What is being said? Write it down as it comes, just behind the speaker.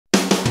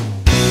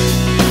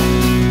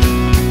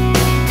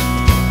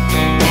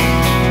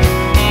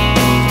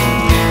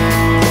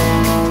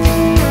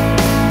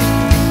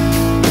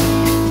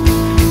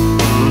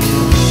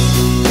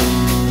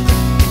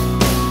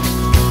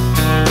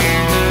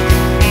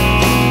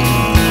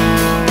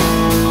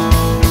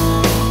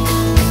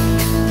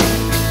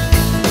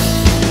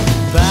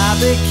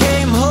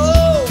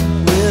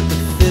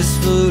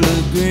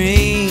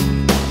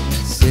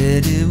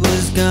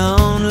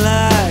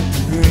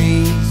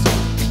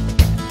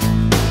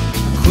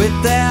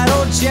Quit that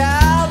old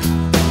job,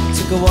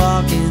 took a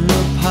walk in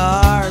the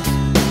park.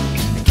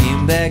 I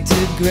came back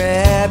to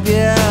grab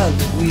you,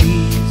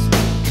 Louise.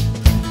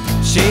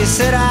 She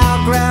said,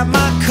 I'll grab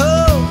my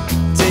coat,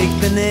 take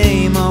the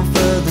name off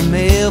of the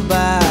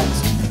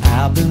mailbox.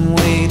 I've been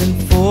waiting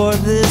for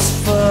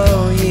this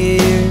for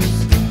years.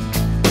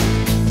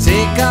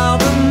 Take all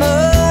the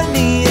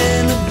money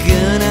and the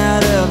gun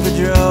out of the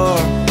drawer.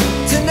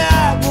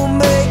 Tonight we'll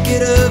make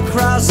it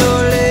across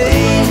Orleans.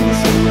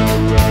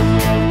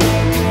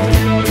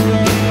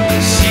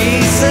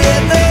 She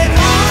said that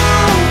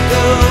I'll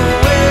go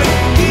where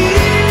you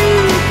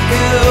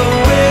go,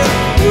 where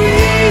we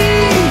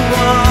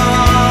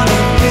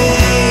wanna be.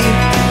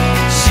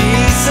 She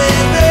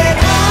said that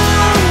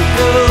I'll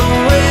go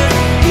where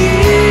you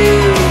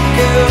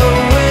go,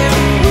 where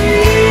we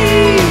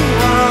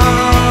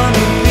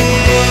wanna be.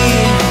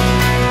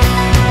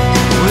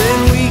 When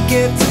we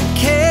get to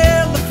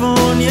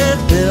California,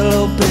 they'll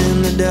open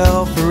the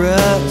door for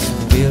us.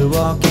 We'll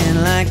walk in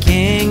like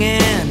king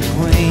and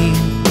queen.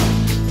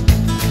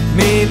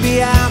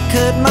 Maybe I'll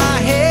cut my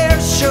hair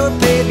short,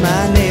 paint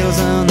my nails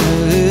on the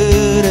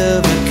hood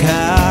of a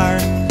car,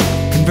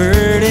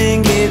 convert